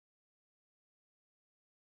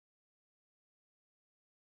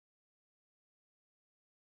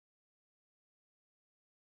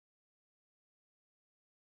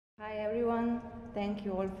Hi everyone, thank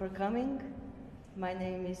you all for coming. My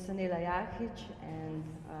name is Sanela Jahić and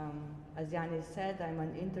as Yanis said, I'm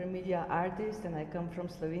an intermediate artist and I come from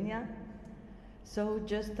Slovenia. So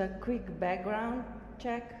just a quick background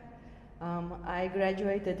check. I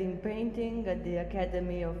graduated in painting at the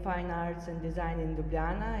Academy of Fine Arts and Design in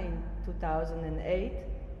Ljubljana in 2008.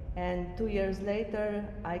 And 2 years later,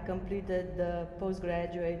 I completed the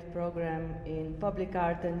postgraduate program in public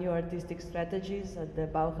art and new artistic strategies at the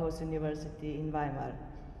Bauhaus University in Weimar.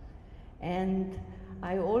 And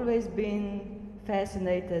I've always been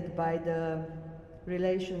fascinated by the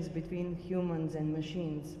relations between humans and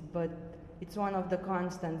machines, but it's one of the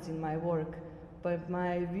constants in my work. But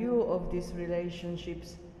my view of these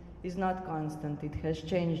relationships is not constant, it has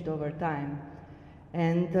changed over time.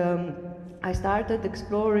 And I started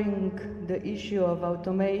exploring the issue of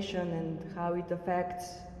automation and how it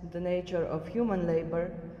affects the nature of human labor,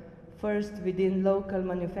 first within local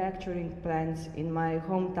manufacturing plants in my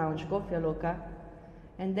hometown Škofja Loka,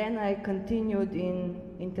 and then I continued in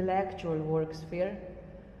intellectual work sphere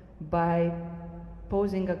by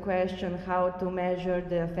posing a question how to measure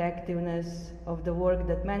the effectiveness of the work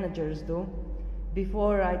that managers do,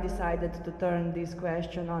 before I decided to turn this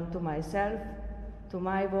question onto myself, to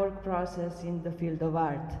my work process in the field of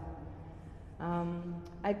art.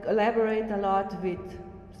 I collaborate a lot with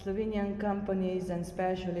Slovenian companies and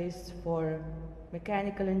specialists for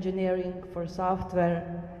mechanical engineering, for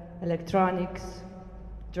software, electronics,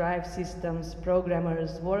 drive systems,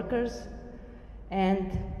 programmers, workers,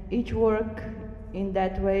 and each work in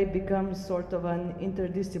that way becomes sort of an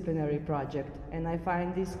interdisciplinary project, and I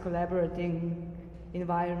find these collaborating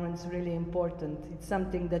environments really important. It's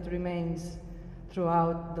something that remains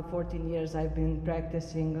throughout the 14 years I've been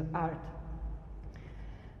practicing art.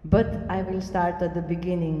 But I will start at the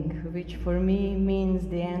beginning, which for me means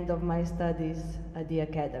the end of my studies at the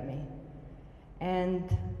academy. And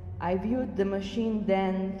I viewed the machine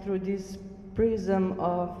then through this prism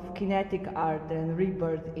of kinetic art and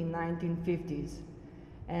rebirth in 1950s.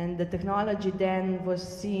 And the technology then was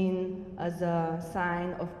seen as a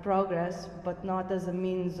sign of progress, but not as a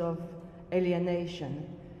means of alienation.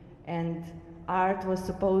 And art was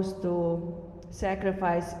supposed to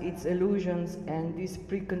sacrifice its illusions and these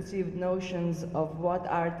preconceived notions of what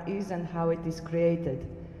art is and how it is created.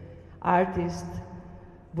 Artists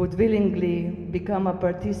would willingly become a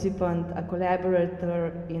participant, a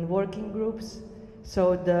collaborator in working groups,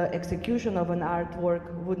 so the execution of an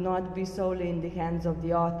artwork would not be solely in the hands of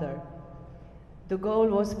the author. The goal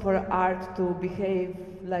was for art to behave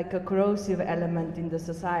like a corrosive element in the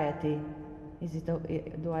society.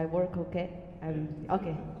 Do I work okay?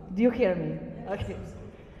 Okay. Do you hear me? Okay.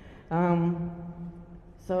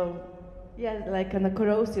 So, yeah, like a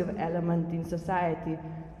corrosive element in society,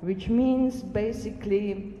 which means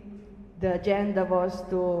basically the agenda was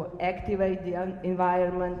to activate the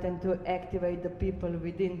environment and to activate the people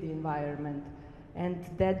within the environment. And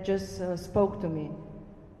that just spoke to me.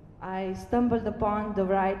 I stumbled upon the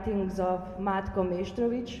writings of Matko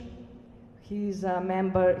Meštrović. He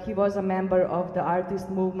was a member of the artist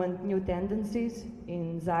movement New Tendencies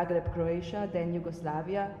in Zagreb, Croatia, then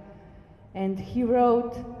Yugoslavia. And he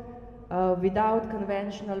wrote, without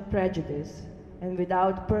conventional prejudice and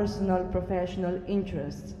without personal professional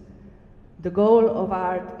interests. The goal of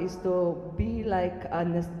art is to be like a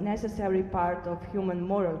necessary part of human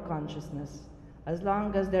moral consciousness, as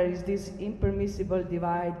long as there is this impermissible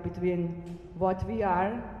divide between what we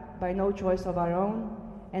are by no choice of our own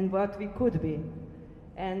and what we could be.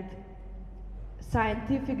 And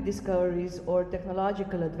scientific discoveries or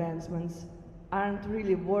technological advancements aren't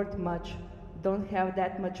really worth much, don't have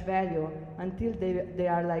that much value until they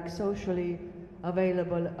are like socially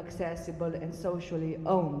available, accessible, and socially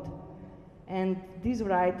owned. And these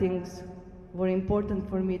writings were important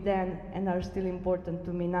for me then and are still important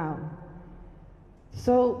to me now.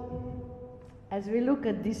 So, as we look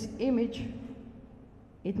at this image,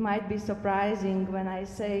 it might be surprising when I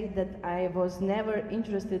say that I was never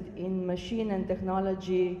interested in machine and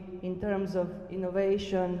technology in terms of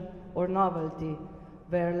innovation or novelty,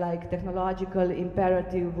 where like technological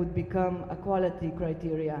imperative would become a quality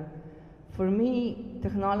criteria. For me,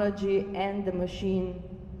 technology and the machine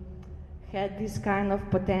had this kind of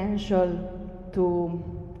potential to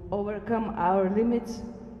overcome our limits,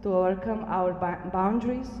 to overcome our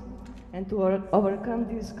boundaries, and to overcome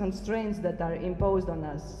these constraints that are imposed on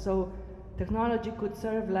us. So technology could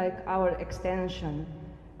serve like our extension,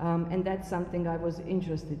 and that's something I was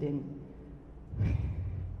interested in.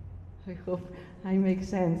 I hope I make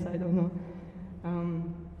sense, I don't know.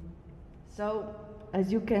 So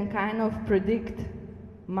as you can kind of predict,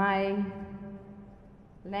 my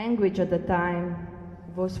Language at the time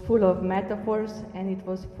was full of metaphors and it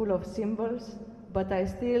was full of symbols, but I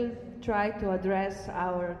still try to address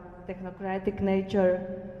our technocratic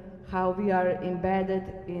nature, how we are embedded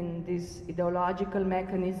in these ideological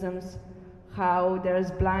mechanisms, how there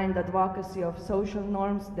is blind advocacy of social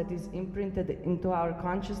norms that is imprinted into our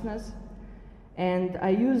consciousness. And I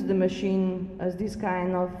use the machine as this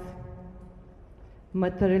kind of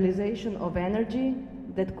materialization of energy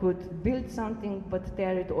that could build something but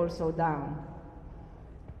tear it also down.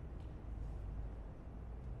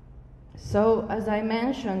 So, as I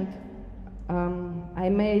mentioned, I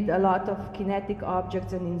made a lot of kinetic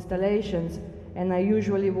objects and installations, and I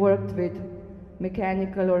usually worked with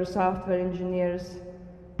mechanical or software engineers,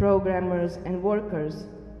 programmers, and workers.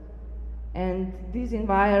 And these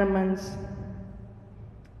environments,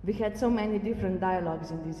 we had so many different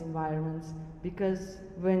dialogues in these environments, because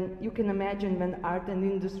when you can imagine when art and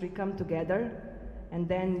industry come together, and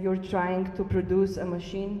then you're trying to produce a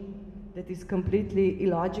machine that is completely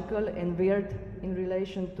illogical and weird in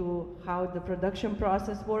relation to how the production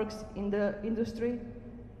process works in the industry,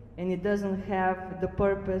 and it doesn't have the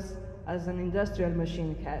purpose as an industrial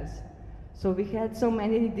machine has. So we had so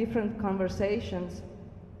many different conversations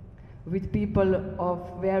with people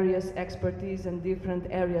of various expertise and different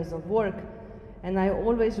areas of work, and I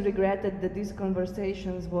always regretted that these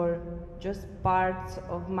conversations were just parts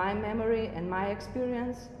of my memory and my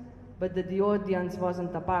experience, but that the audience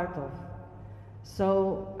wasn't a part of.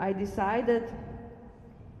 So I decided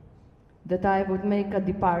that I would make a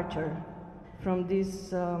departure from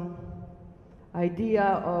this idea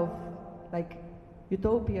of, like,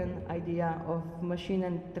 utopian idea of machine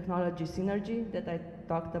and technology synergy that I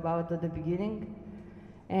talked about at the beginning,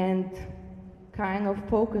 and kind of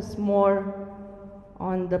focus more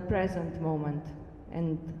on the present moment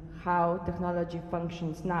and how technology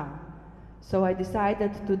functions now. So I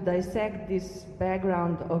decided to dissect this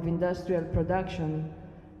background of industrial production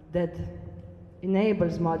that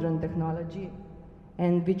enables modern technology,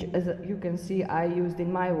 and which, as you can see, I used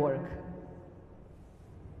in my work.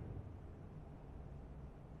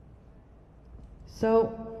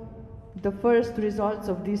 So the first results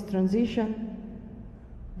of this transition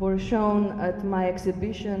were shown at my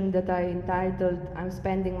exhibition that I entitled "I'm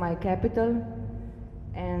Spending My Capital,"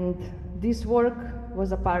 and this work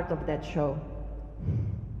was a part of that show.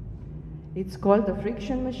 It's called the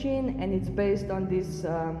friction machine, and it's based on this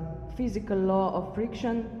physical law of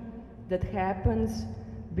friction that happens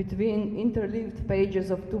between interleaved pages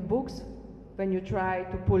of two books when you try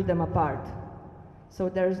to pull them apart. So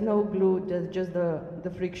there's no glue, there's just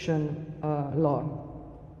the friction law.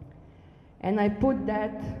 And I put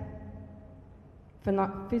that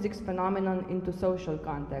physics phenomenon into social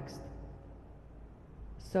context.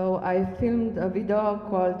 So I filmed a video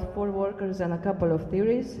called "4 Workers and a Couple of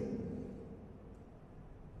Theories."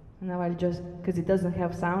 Now I'll just, because it doesn't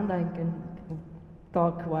have sound, I can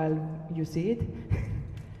talk while you see it.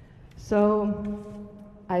 So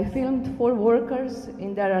I filmed 4 workers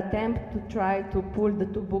in their attempt to try to pull the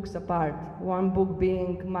 2 books apart. One book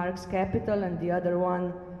being Marx's Capital, and the other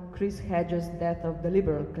one Chris Hedges' Death of the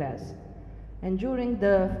Liberal Class. And during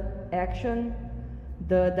the action,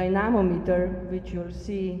 the dynamometer, which you'll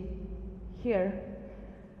see here,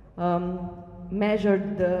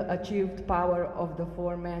 measured the achieved power of the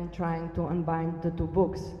 4 men trying to unbind the 2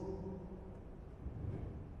 books.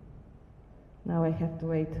 Now I have to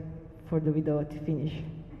wait for the video to finish.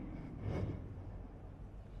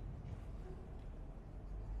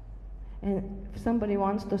 And if somebody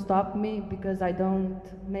wants to stop me because I don't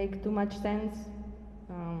make too much sense,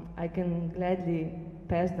 I can gladly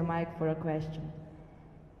pass the mic for a question.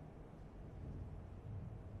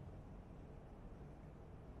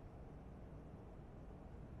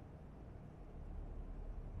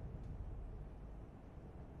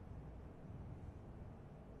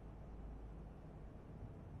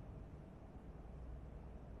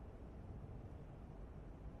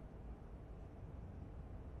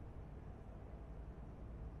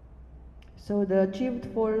 So the achieved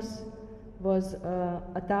force was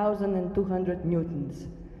 1,200 newtons,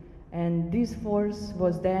 and this force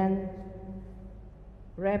was then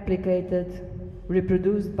replicated,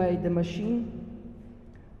 reproduced by the machine,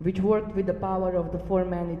 which worked with the power of the 4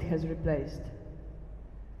 men it has replaced.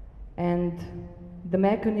 And the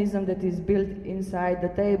mechanism that is built inside the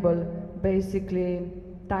table basically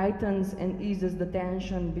tightens and eases the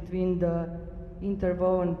tension between the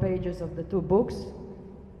interwoven pages of the 2 books,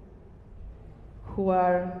 who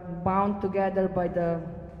are bound together by the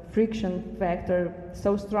friction factor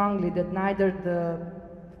so strongly that neither the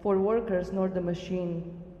 4 workers nor the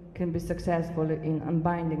machine can be successful in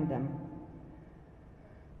unbinding them.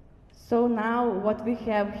 So now what we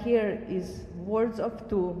have here is words of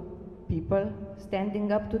two people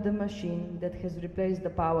standing up to the machine that has replaced the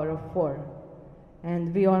power of four.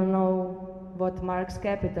 And we all know what Marx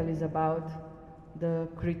Capital is about, the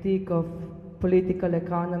critique of political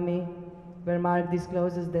economy, where Marx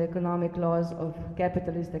discloses the economic laws of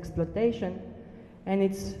capitalist exploitation, and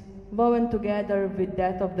it's woven together with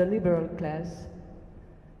that of the liberal class,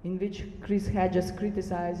 in which Chris Hedges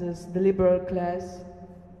criticizes the liberal class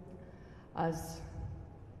as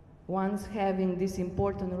once having this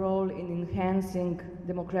important role in enhancing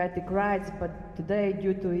democratic rights, but today,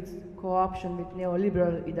 due to its co-option with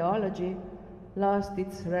neoliberal ideology, lost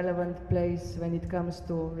its relevant place when it comes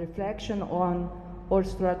to reflection on or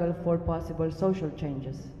struggle for possible social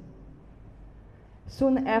changes.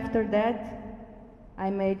 Soon after that, I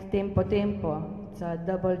made Tempo Tempo. It's a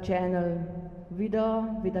double-channel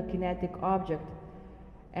video with a kinetic object,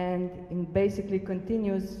 and it basically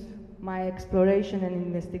continues my exploration and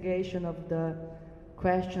investigation of the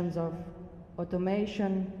questions of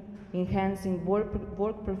automation, enhancing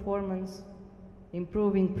work performance,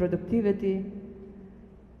 improving productivity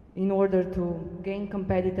in order to gain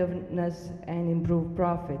competitiveness and improve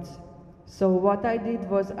profits. So what I did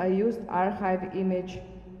was I used archive image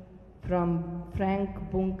from Frank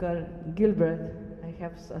Bunker Gilbert. I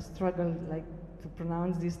have a struggle to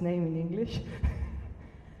pronounce this name in English,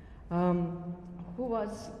 who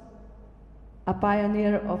was a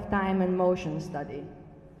pioneer of time and motion study.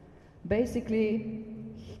 Basically,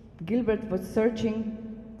 Gilbert was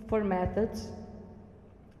searching for methods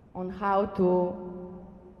on how to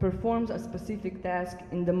perform a specific task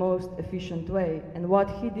in the most efficient way. And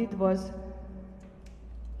what he did was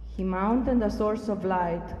he mounted a source of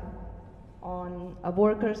light on a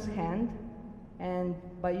worker's hand, and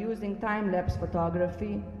by using time-lapse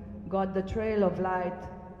photography, got the trail of light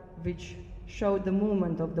which showed the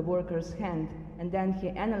movement of the worker's hand, and then he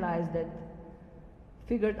analyzed it,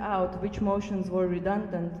 figured out which motions were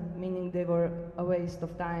redundant, meaning they were a waste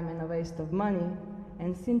of time and a waste of money,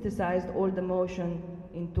 and synthesized all the motion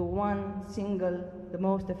into one single, the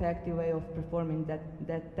most effective way of performing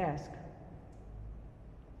that task.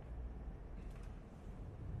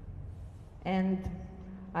 And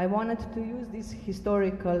I wanted to use this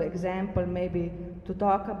historical example maybe to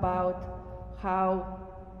talk about how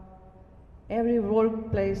every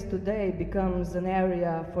workplace today becomes an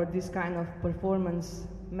area for this kind of performance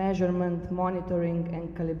measurement, monitoring,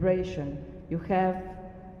 and calibration. You have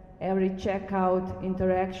every checkout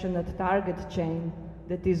interaction at Target chain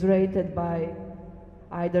that is rated by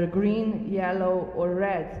either green, yellow, or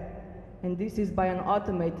red. And this is by an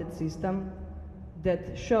automated system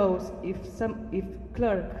that shows if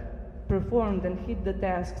clerk performed and hit the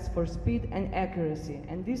tasks for speed and accuracy.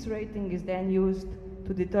 And this rating is then used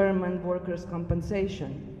to determine workers'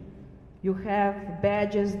 compensation. You have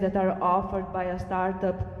badges that are offered by a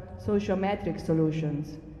startup, Sociometric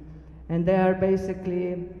Solutions, and they are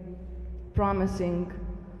basically promising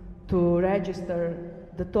to register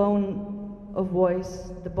the tone of voice,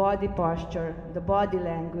 the body posture, the body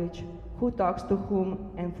language, who talks to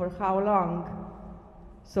whom and for how long,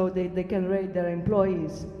 so they can rate their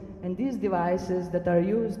employees. And these devices that are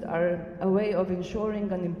used are a way of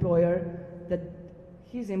ensuring an employer that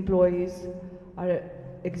his employees are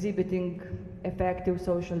exhibiting effective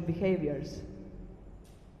social behaviors.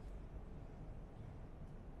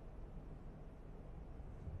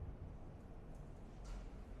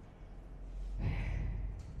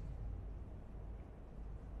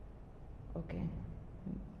 Okay,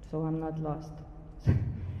 so I'm not lost.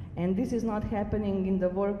 And this is not happening in the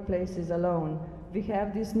workplaces alone. We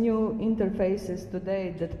have these new interfaces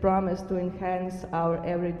today that promise to enhance our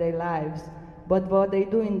everyday lives. But what they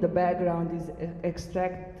do in the background is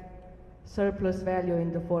extract surplus value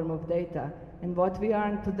in the form of data. And what we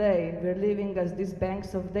are today, we're living as these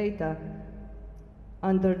banks of data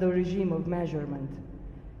under the regime of measurement.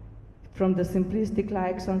 From the simplistic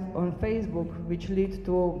likes on Facebook, which lead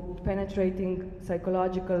to penetrating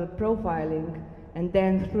psychological profiling, and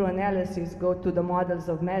then through analysis go to the models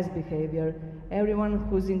of mass behavior. Everyone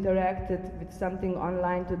who's interacted with something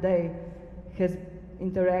online today has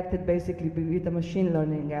interacted basically with a machine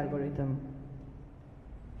learning algorithm.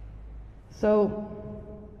 So,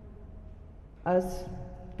 as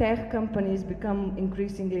tech companies become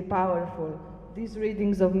increasingly powerful, these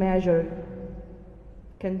readings of measure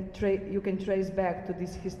you can trace back to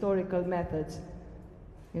these historical methods,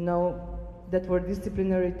 that were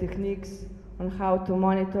disciplinary techniques on how to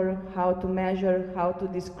monitor, how to measure, how to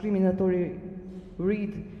discriminatory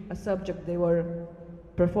read a subject they were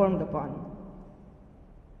performed upon.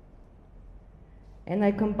 And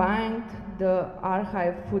I combined the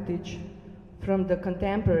archive footage from the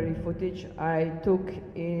contemporary footage I took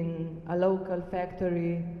in a local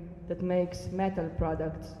factory that makes metal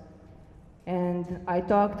products. And I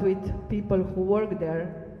talked with people who work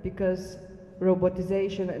there because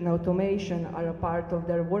robotization and automation are a part of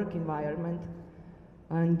their work environment.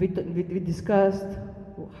 And we discussed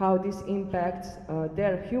how this impacts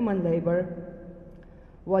their human labor,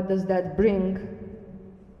 what does that bring,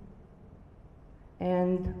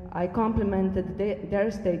 and I complemented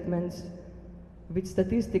their statements with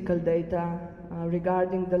statistical data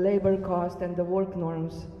regarding the labor cost and the work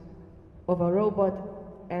norms of a robot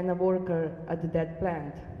and a worker at that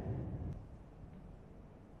plant.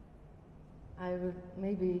 I would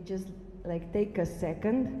maybe just like take a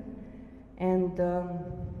second and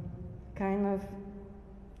kind of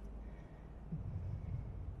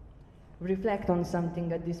reflect on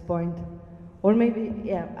something at this point. Or maybe,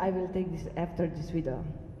 yeah, I will take this after this video.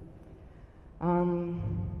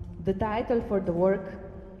 The title for the work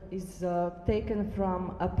is taken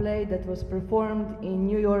from a play that was performed in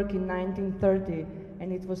New York in 1930,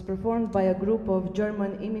 and it was performed by a group of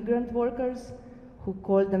German immigrant workers who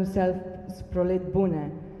called themselves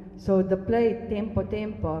Proletbune. So the play Tempo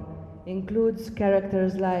Tempo includes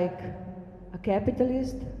characters like a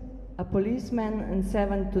capitalist, a policeman, and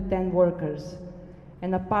 7 to 10 workers.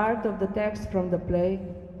 And a part of the text from the play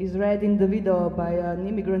is read in the video by an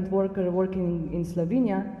immigrant worker working in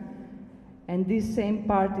Slovenia, and this same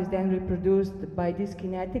part is then reproduced by this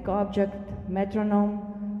kinetic object,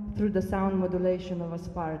 metronome, through the sound modulation of a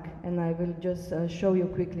spark. And I will just show you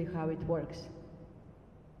quickly how it works.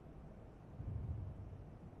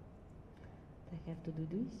 I have to do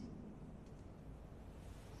this,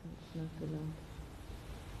 so it's not too loud.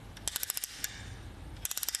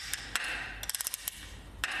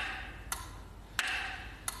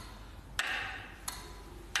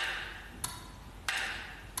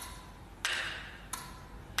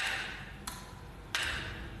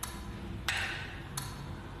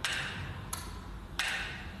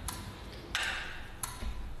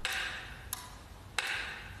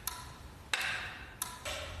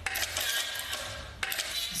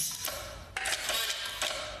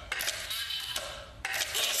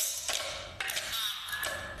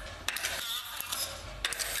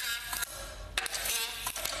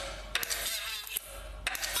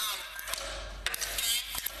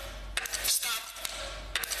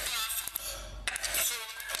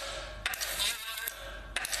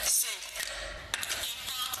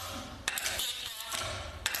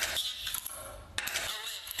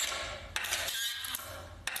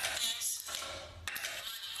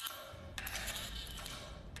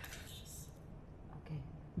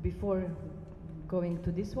 Before going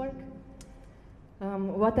to this work,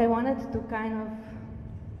 what I wanted to kind of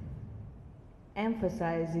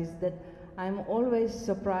emphasize is that I'm always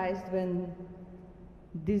surprised when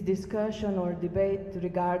this discussion or debate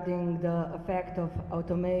regarding the effect of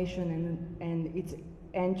automation and its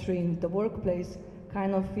entry in the workplace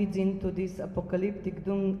kind of feeds into these apocalyptic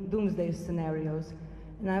doomsday scenarios.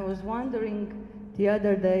 And I was wondering the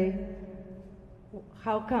other day,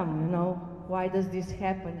 how come, you know? Why does this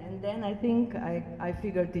happen? And then I think I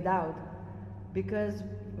figured it out. Because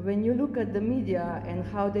when you look at the media and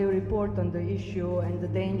how they report on the issue and the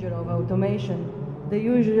danger of automation, they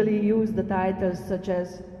usually use the titles such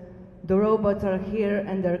as, "The robots are here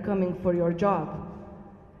and they're coming for your job."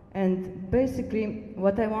 And basically,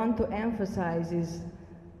 what I want to emphasize is,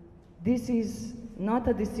 this is not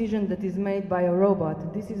a decision that is made by a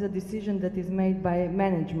robot. This is a decision that is made by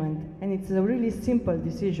management. And it's a really simple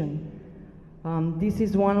decision. This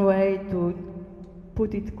is one way, to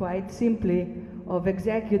put it quite simply, of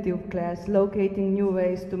executive class locating new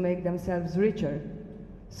ways to make themselves richer.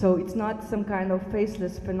 So it's not some kind of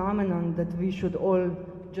faceless phenomenon that we should all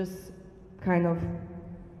just kind of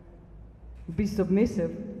be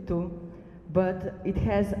submissive to, but it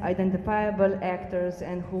has identifiable actors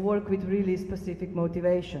and who work with really specific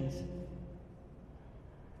motivations.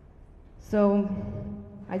 So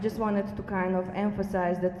I just wanted to kind of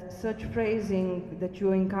emphasize that such phrasing that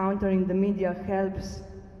you encounter in the media helps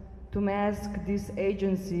to mask this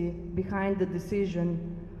agency behind the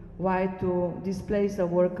decision why to displace a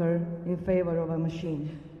worker in favor of a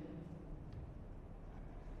machine.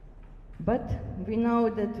 But we know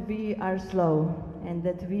that we are slow and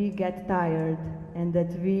that we get tired and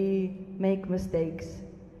that we make mistakes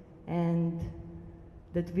and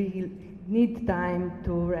that we need time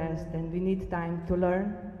to rest and we need time to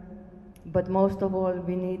learn, but most of all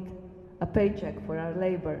we need a paycheck for our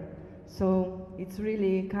labor. So it's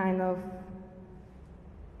really kind of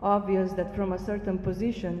obvious that from a certain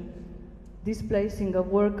position displacing a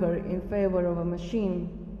worker in favor of a machine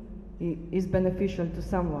is beneficial to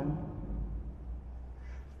someone.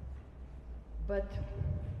 But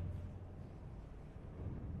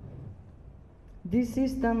these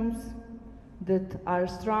systems that are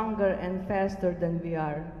stronger and faster than we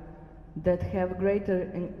are, that have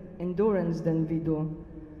greater endurance than we do,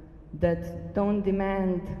 that don't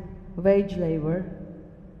demand wage labor,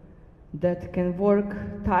 that can work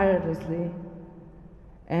tirelessly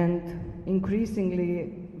and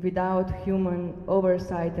increasingly without human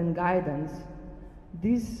oversight and guidance,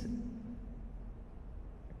 this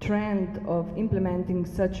trend of implementing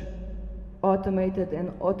such automated and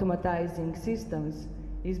automatizing systems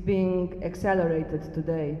is being accelerated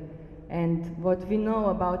today. And what we know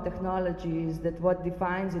about technology is that what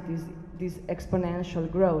defines it is this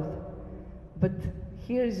exponential growth. But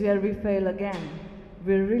here's where we fail again.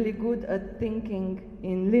 We're really good at thinking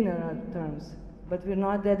in linear terms, but we're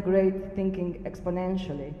not that great thinking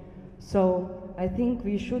exponentially. So I think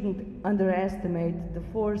we shouldn't underestimate the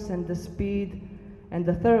force and the speed and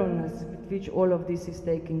the thoroughness with which all of this is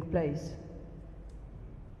taking place.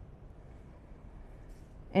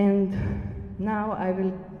 And now I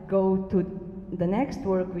will go to the next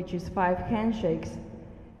work, which is 5 handshakes,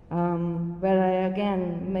 where I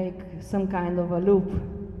again make some kind of a loop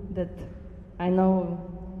that I know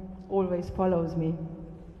always follows me.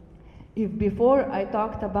 If before I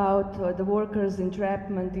talked about the workers'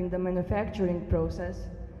 entrapment in the manufacturing process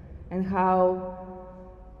and how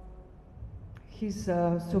he's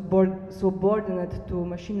subordinate to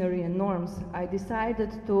machinery and norms, I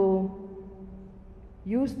decided to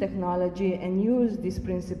use technology and use this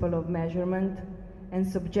principle of measurement and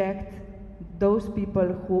subject those people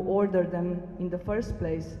who order them in the first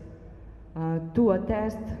place to a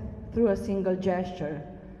test through a single gesture.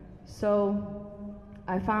 So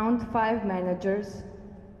I found 5 managers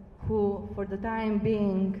who, for the time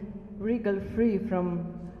being, wriggle free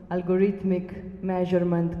from algorithmic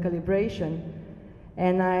measurement calibration,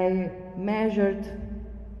 and I measured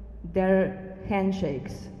their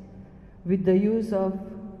handshakes with the use of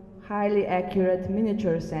highly accurate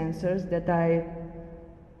miniature sensors that I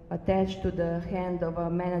attached to the hand of a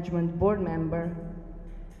management board member.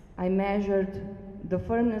 I measured the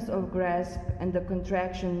firmness of grasp and the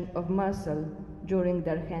contraction of muscle during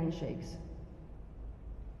their handshakes.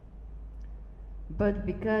 But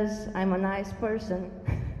because I'm a nice person,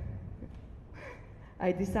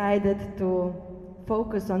 I decided to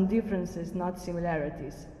focus on differences, not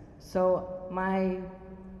similarities. So my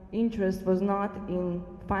interest was not in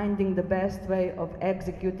finding the best way of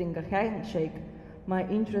executing a handshake. My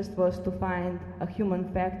interest was to find a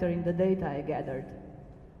human factor in the data I gathered.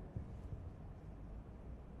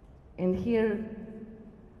 And here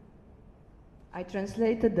I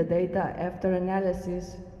translated the data after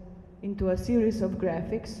analysis into a series of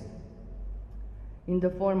graphics in the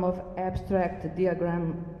form of abstract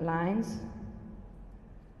diagram lines.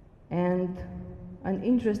 And an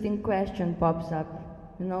interesting question pops up.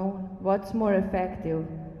 You know, what's more effective,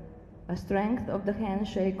 a strength of the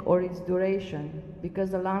handshake or its duration?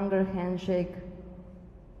 Because a longer handshake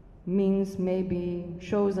means maybe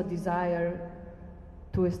shows a desire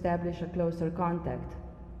to establish a closer contact.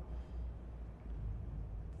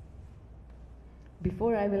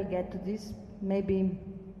 Before I will get to this, maybe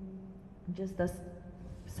just a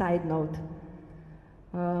side note.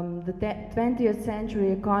 The 20th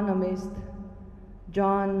century economist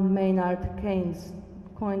John Maynard Keynes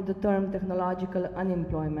coined the term technological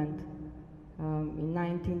unemployment in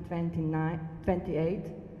 1928,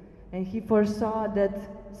 and he foresaw that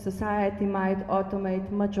society might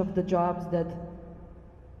automate much of the jobs that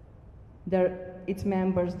its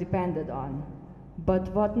members depended on. But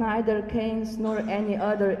what neither Keynes nor any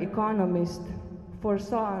other economist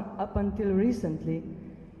foresaw up until recently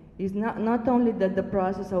is not only that the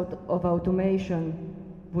process of automation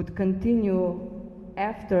would continue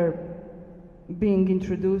after being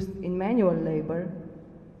introduced in manual labor,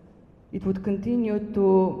 it would continue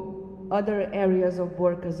to other areas of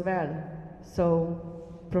work as well. So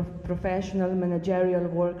professional managerial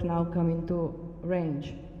work now come into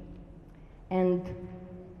range. And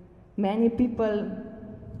many people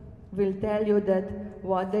will tell you that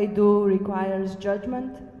what they do requires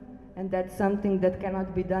judgment, and that's something that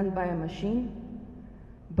cannot be done by a machine.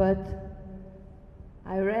 But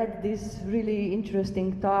I read this really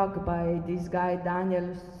interesting talk by this guy,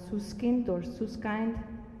 Daniel Susskind,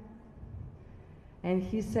 and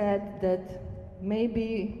he said that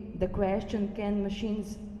maybe the question, can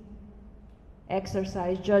machines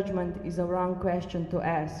exercise judgment, is a wrong question to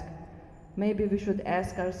ask. maybe we should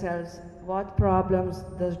ask ourselves, what problems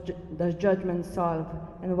does judgment solve,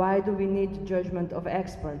 and why do we need judgment of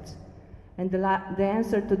experts? And the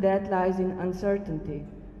answer to that lies in uncertainty.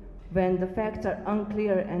 When the facts are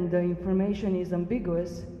unclear and the information is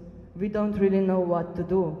ambiguous, we don't really know what to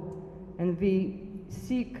do, and we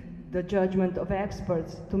seek the judgment of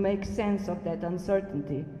experts to make sense of that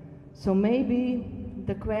uncertainty. So maybe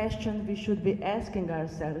the question we should be asking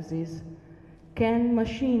ourselves is, can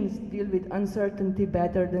machines deal with uncertainty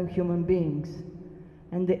better than human beings?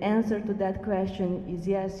 And the answer to that question is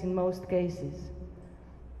yes in most cases.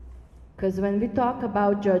 Because when we talk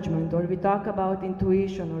about judgment, or we talk about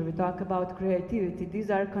intuition, or we talk about creativity, these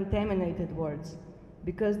are contaminated words,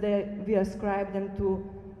 because we ascribe them to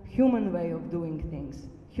human way of doing things,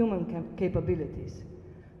 human capabilities.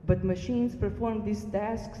 But machines perform these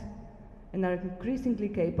tasks and are increasingly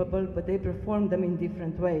capable, but they perform them in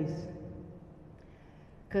different ways.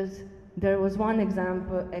 Because there was one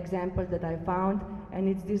example that I found, and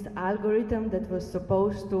it's this algorithm that was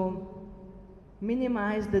supposed to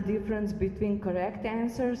minimize the difference between correct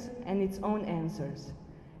answers and its own answers.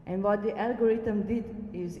 And what the algorithm did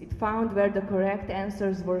is it found where the correct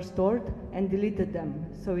answers were stored and deleted them,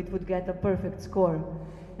 so it would get a perfect score.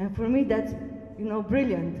 And for me, that's,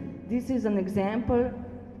 brilliant. This is an example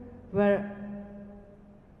where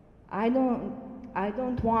I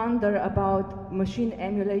don't wonder about machine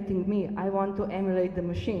emulating me. I want to emulate the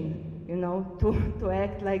machine, to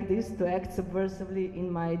act like this, to act subversively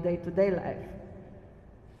in my day-to-day life.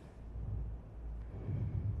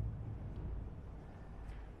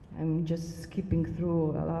 I'm just skipping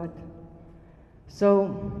through a lot.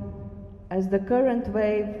 So, as the current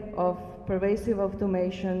wave of pervasive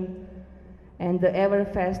automation and the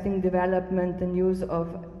ever-fasting development and use of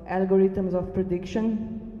algorithms of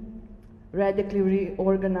prediction radically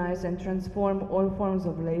reorganize and transform all forms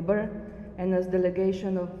of labor, and as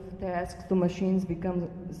delegation of tasks to machines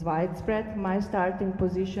becomes widespread, my starting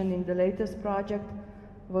position in the latest project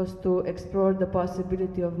was to explore the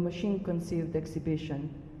possibility of machine-conceived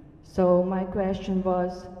exhibition. So my question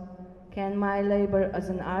was, can my labor as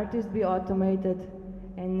an artist be automated?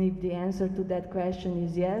 And if the answer to that question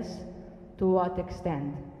is yes, to what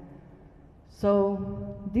extent?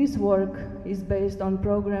 So this work is based on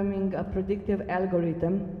programming a predictive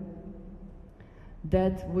algorithm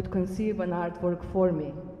that would conceive an artwork for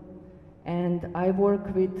me. And I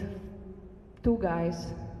work with two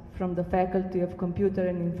guys from the Faculty of Computer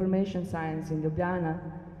and Information Science in Ljubljana,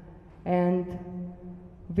 and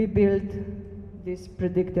we built this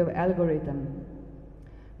predictive algorithm,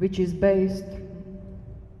 which is based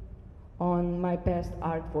on my past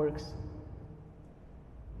artworks.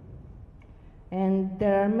 And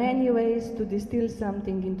there are many ways to distill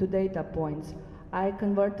something into data points. I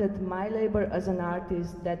converted my labor as an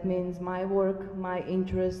artist, that means my work, my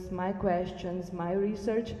interests, my questions, my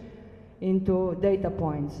research, into data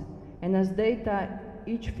points. And as data,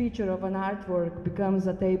 each feature of an artwork becomes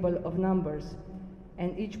a table of numbers,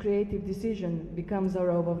 and each creative decision becomes a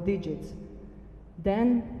row of digits.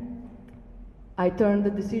 Then I turn the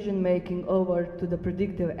decision making over to the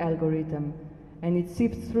predictive algorithm, and it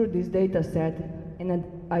sifts through this data set and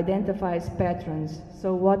identifies patterns.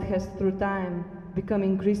 So what has through time become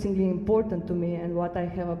increasingly important to me and what I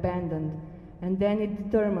have abandoned. And then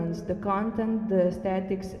it determines the content, the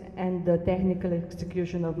aesthetics, and the technical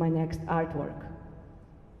execution of my next artwork.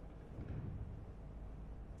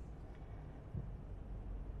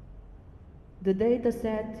 The data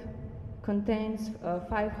set contains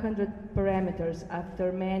 500 parameters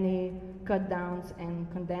after many cut downs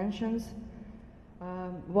and condensations.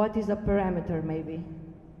 What is a parameter, maybe?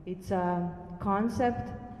 It's a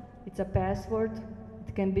concept, it's a password,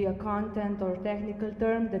 it can be a content or technical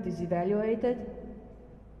term that is evaluated.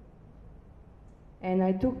 And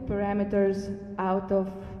I took parameters out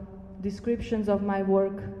of descriptions of my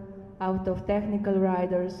work, out of technical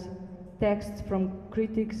writers, texts from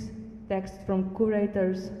critics, texts from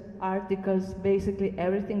curators, articles, basically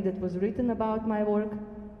everything that was written about my work,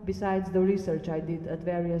 besides the research I did at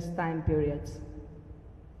various time periods.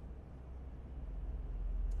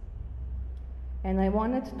 And I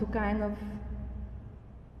wanted to kind of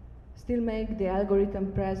still make the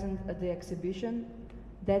algorithm present at the exhibition.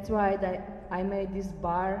 That's why I made this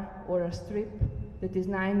bar or a strip that is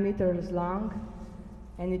 9 meters long,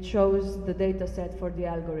 and it shows the data set for the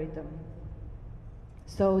algorithm.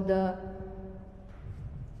 So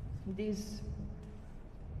these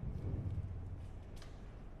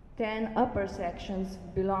 10 upper sections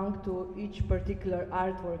belong to each particular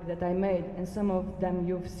artwork that I made, and some of them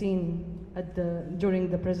you've seen during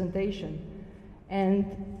the presentation.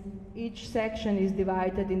 And each section is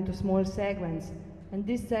divided into small segments, and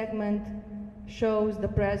this segment shows the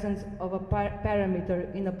presence of a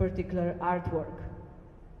parameter in a particular artwork.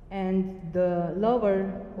 And the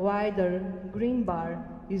lower, wider green bar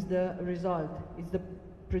is the result, it's the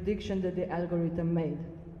prediction that the algorithm made.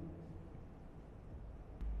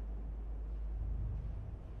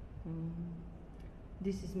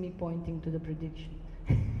 This is me pointing to the prediction.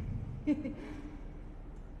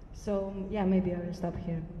 So, yeah, maybe I will stop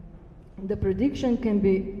here. The prediction can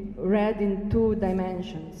be read in two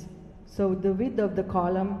dimensions. So the width of the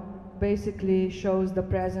column basically shows the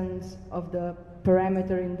presence of the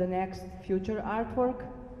parameter in the next future artwork,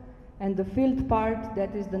 and the filled part,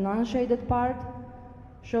 that is the non-shaded part,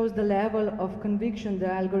 shows the level of conviction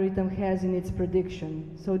the algorithm has in its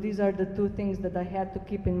prediction. So these are the two things that I had to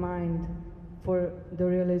keep in mind for the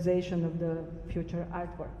realization of the future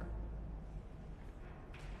artwork.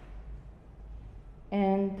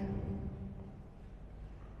 And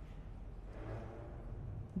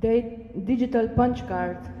the digital punch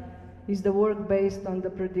card is the work based on the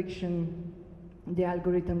prediction the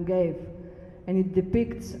algorithm gave, and it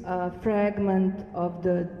depicts a fragment of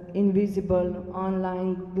the invisible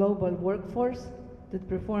online global workforce that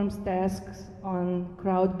performs tasks on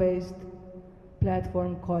crowd-based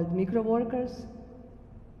platform called microworkers.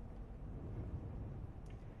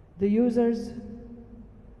 The users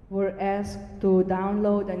were asked to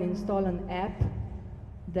download and install an app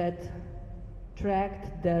that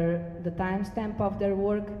tracked the timestamp of their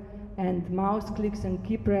work and mouse clicks and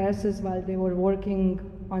key presses while they were working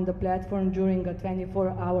on the platform during a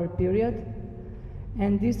 24-hour period.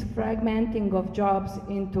 And this fragmenting of jobs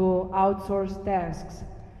into outsourced tasks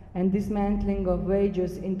and dismantling of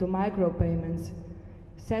wages into micropayments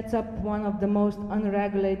sets up one of the most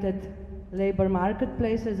unregulated labor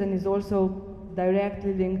marketplaces and is also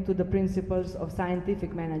directly linked to the principles of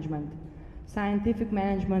scientific management. Scientific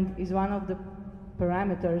management is one of the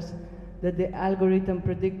parameters that the algorithm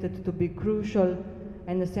predicted to be crucial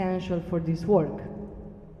and essential for this work.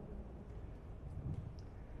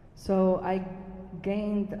 So I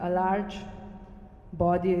gained a large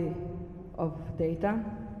body of data,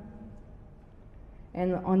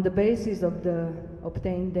 and on the basis of the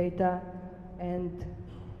obtained data and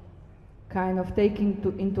kind of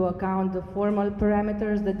taking into account the formal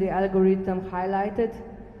parameters that the algorithm highlighted,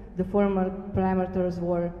 the formal parameters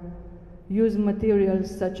were use materials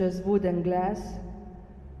such as wood and glass,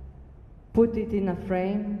 put it in a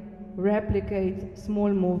frame, replicate small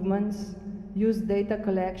movements, use data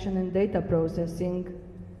collection and data processing,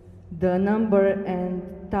 the number and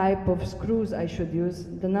type of screws I should use,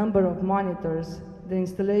 the number of monitors, the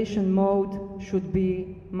installation mode should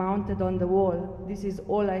be mounted on the wall. This is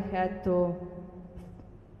all I had to,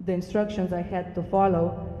 the instructions I had to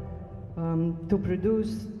follow to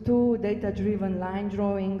produce 2 data-driven line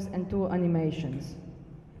drawings and 2 animations.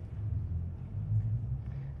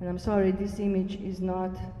 And I'm sorry, this image is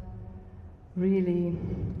not really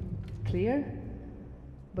clear,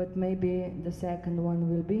 but maybe the second one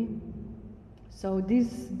will be. So this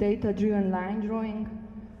data-driven line drawing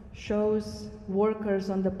shows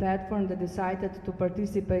workers on the platform that decided to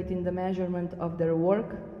participate in the measurement of their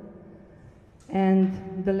work,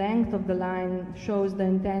 and the length of the line shows the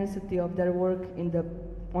intensity of their work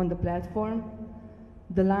on the platform.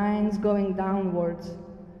 The lines going downwards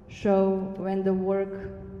show when the work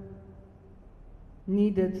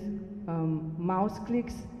needed mouse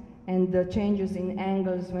clicks, and the changes in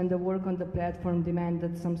angles when the work on the platform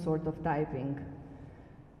demanded some sort of typing.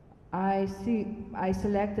 I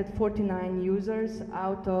selected 49 users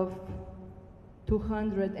out of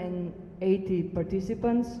 280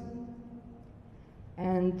 participants,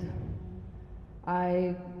 and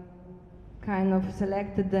I kind of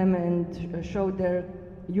selected them and showed their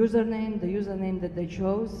username, the username that they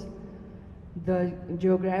chose, the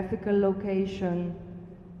geographical location,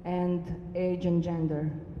 and age and gender.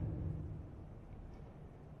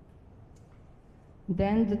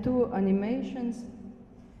 Then the 2 animations,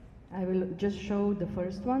 I will just show the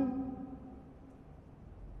first one,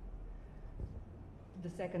 the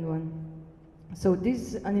second one. So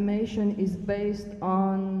this animation is based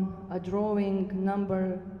on a drawing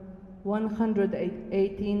number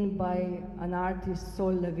 118 by an artist,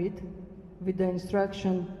 Sol Levitt, with the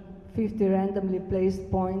instruction 50 randomly placed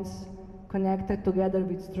points connected together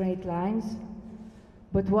with straight lines.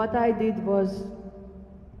 But what I did was,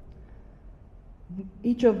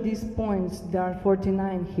 each of these points, there are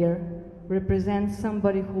 49 here, represents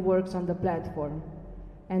somebody who works on the platform.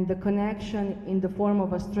 And the connection in the form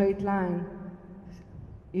of a straight line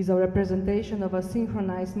is a representation of a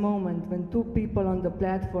synchronized moment when two people on the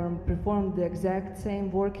platform perform the exact same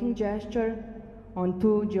working gesture on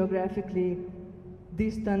two geographically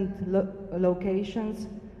distant locations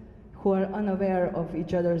who are unaware of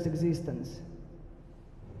each other's existence.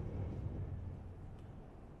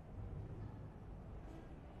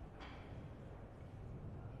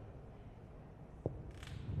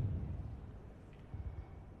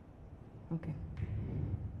 Okay.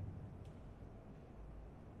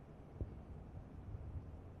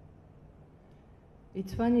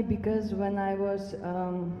 It's funny because when I was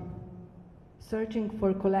searching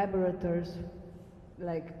for collaborators,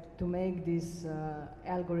 like to make this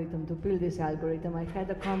algorithm, to build this algorithm, I had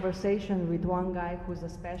a conversation with one guy who's a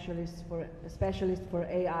specialist for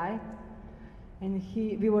AI, and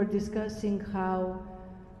we were discussing how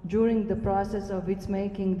during the process of its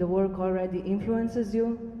making, the work already influences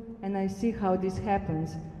you, and I see how this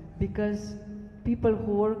happens because people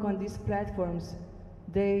who work on these platforms,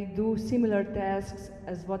 they do similar tasks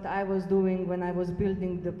as what I was doing when I was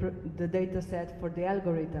building the data set for the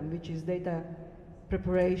algorithm, which is data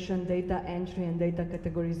preparation, data entry, and data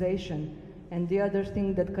categorization. And the other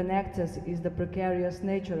thing that connects us is the precarious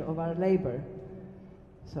nature of our labor.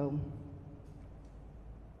 So,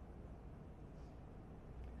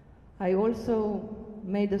 I also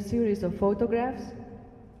made a series of photographs.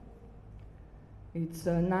 It's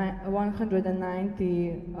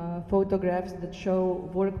 190 photographs that show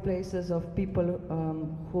workplaces of people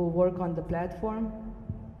who work on the platform.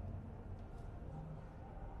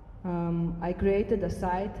 I created a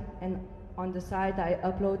site, and on the site I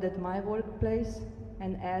uploaded my workplace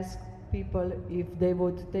and asked people if they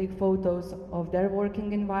would take photos of their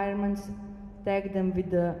working environments, tag them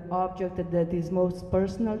with the object that is most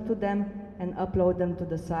personal to them, and upload them to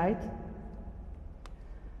the site.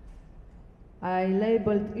 I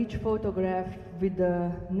labeled each photograph with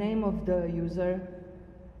the name of the user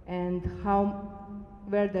and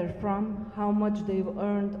where they're from, how much they've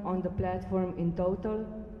earned on the platform in total,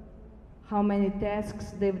 how many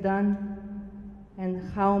tasks they've done, and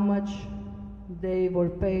how much they were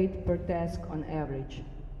paid per task on average.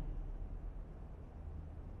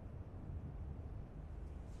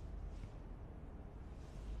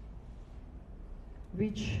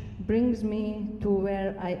 Which brings me to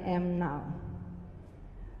where I am now.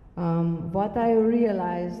 What I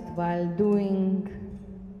realized while doing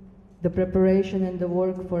the preparation and the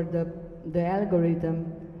work for the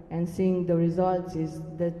algorithm and seeing the results is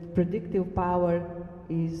that predictive power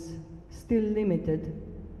is still limited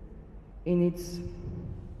in its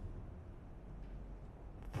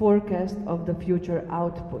forecast of the future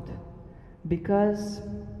output, because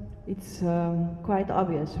it's quite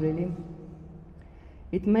obvious, really.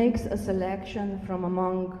 It makes a selection from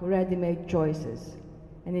among ready-made choices,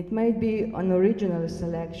 and it may be an original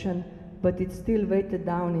selection, but it's still weighted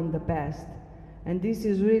down in the past. And this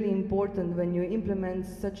is really important when you implement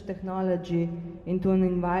such technology into an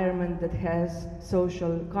environment that has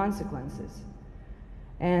social consequences.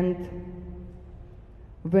 And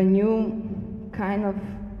when you kind of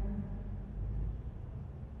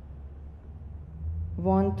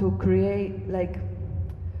want to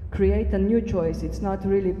create a new choice, it's not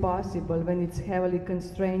really possible when it's heavily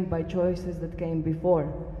constrained by choices that came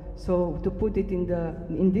before. So to put it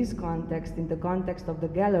in this context, in the context of the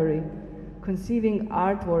gallery, conceiving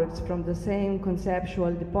artworks from the same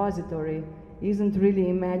conceptual depository isn't really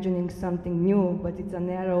imagining something new, but it's a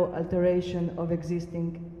narrow alteration of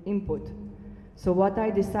existing input. So what I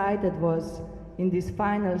decided was, in this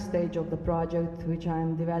final stage of the project, which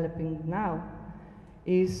I'm developing now,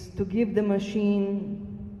 is to give the machine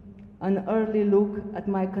an early look at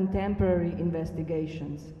my contemporary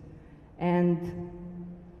investigations. And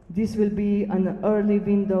this will be an early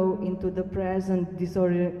window into the present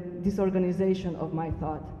disorganization of my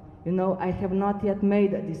thought. You know, I have not yet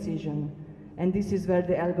made a decision, and this is where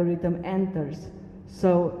the algorithm enters.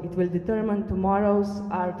 So it will determine tomorrow's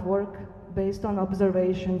artwork based on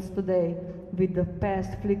observations today, with the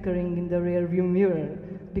past flickering in the rearview mirror,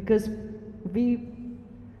 because we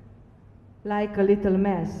like a little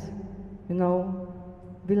mess. You know,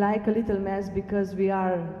 we like a little mess because we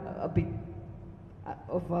are a bit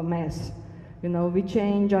of a mess. You know, we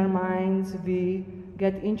change our minds, we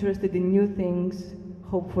get interested in new things,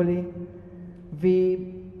 hopefully.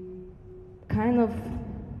 We kind of,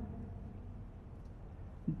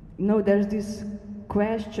 you know, there's this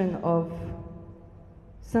question of,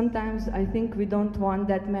 sometimes I think we don't want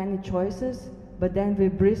that many choices, but then we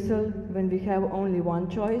bristle when we have only one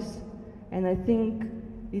choice. And I think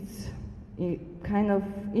it's kind of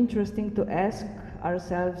interesting to ask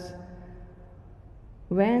ourselves,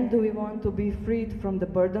 When do we want to be freed from the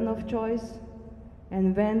burden of choice?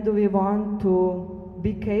 And when do we want to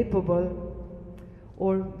be capable,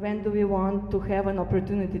 or when do we want to have an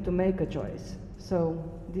opportunity to make a choice? So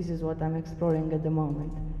this is what I'm exploring at the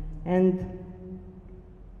moment. And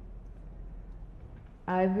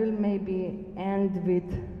I will maybe end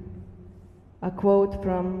with a quote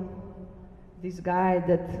from this guy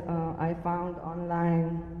that I found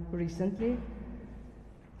online recently.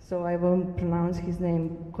 So I won't pronounce his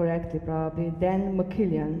name correctly probably, Dan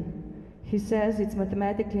McKillian. He says it's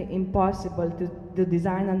mathematically impossible to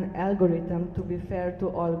design an algorithm to be fair to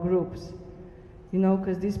all groups. You know,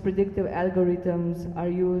 because these predictive algorithms are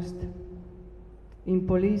used in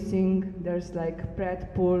policing. There's like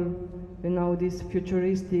Pret Pool, you know, this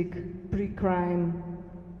futuristic pre-crime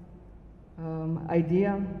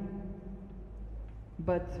idea.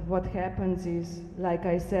 But what happens is, like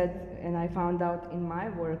I said, and I found out in my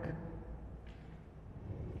work,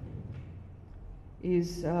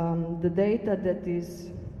 is the data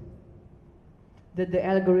that the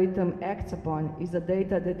algorithm acts upon is the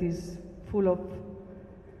data that is full of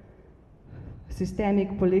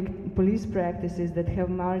systemic police practices that have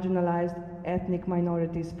marginalized ethnic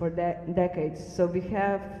minorities for decades. So we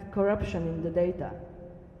have corruption in the data.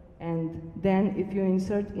 And then if you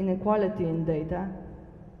insert inequality in data,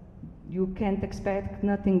 you can't expect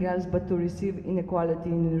nothing else but to receive inequality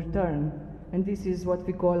in return. And this is what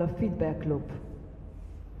we call a feedback loop.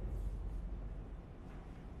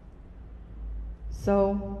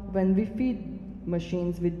 So when we feed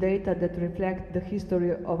machines with data that reflect the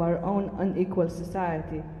history of our own unequal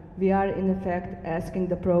society, we are in effect asking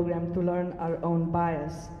the program to learn our own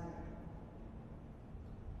bias.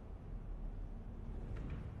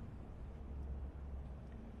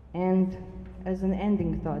 And as an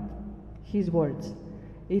ending thought, his words: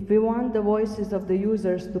 if we want the voices of the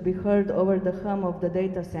users to be heard over the hum of the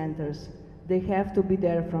data centers, they have to be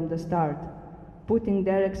there from the start, putting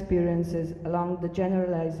their experiences along the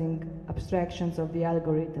generalizing abstractions of the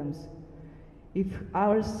algorithms. If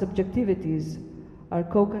our subjectivities are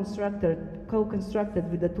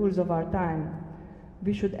co-constructed with the tools of our time,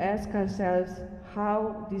 we should ask ourselves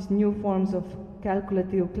how these new forms of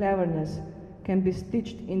calculative cleverness can be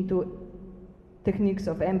stitched into techniques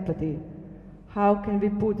of empathy. How can we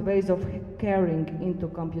put ways of caring into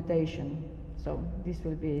computation? So this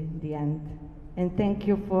will be the end. And thank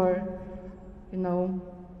you for, you know,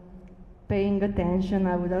 paying attention.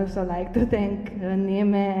 I would also like to thank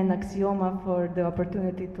NeMe and Axioma for the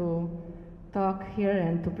opportunity to talk here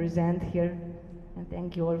and to present here. And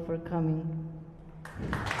thank you all for coming.